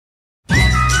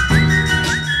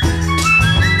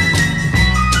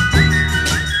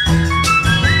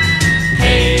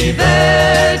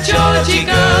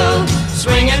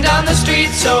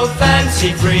street so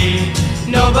fancy-free.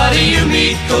 Nobody you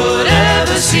meet could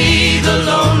ever see the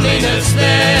loneliness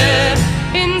there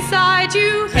inside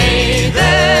you. Hey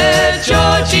there,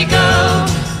 Georgy girl,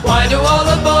 why do all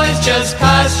the boys just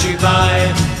pass you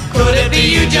by? Could it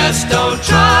be you just don't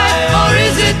try, or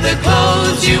is it the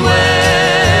clothes you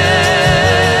wear?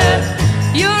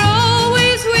 You're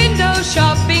always window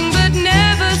shopping but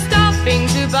never stopping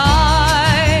to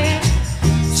buy.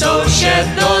 So shed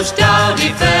those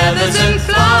dowdy feathers and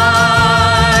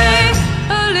fly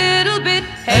a little bit.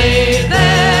 Hey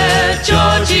there,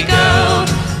 Georgy girl,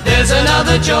 there's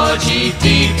another Georgy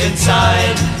deep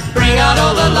inside. Bring out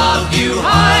all the love you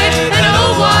hide, and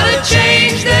oh, what a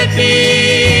change there'd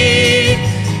be.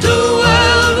 The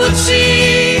world would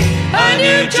see a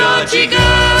new Georgy girl.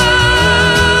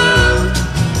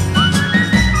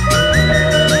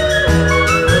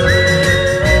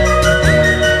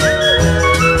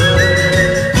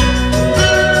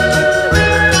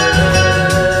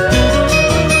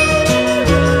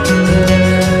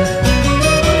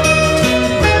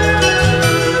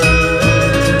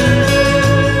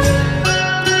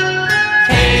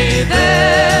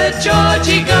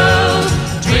 Georgy girl,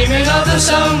 dreaming of the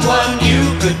someone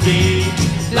you could be.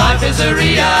 Life is a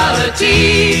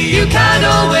reality, you can't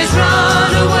always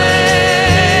run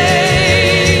away.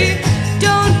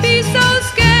 Don't be so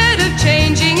scared of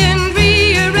changing and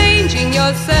rearranging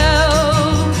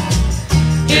yourself.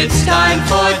 It's time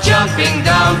for jumping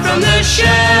down from the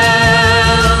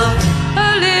shelf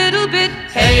a little bit.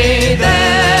 Hey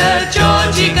there,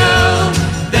 Georgy girl,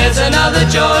 there's another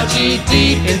Georgy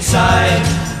deep inside.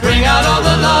 Bring out all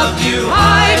the love you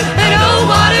hide, and oh,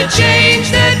 what a change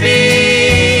there'd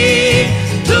be.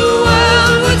 The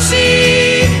world would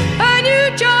see a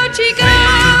new Georgy girl.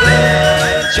 Hey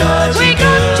there, Georgy Wake girl.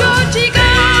 Up, Georgy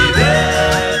girl. Hey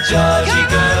there, Georgy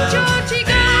girl. Georgy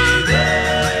girl. Hey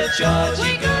there,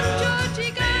 Georgy girl.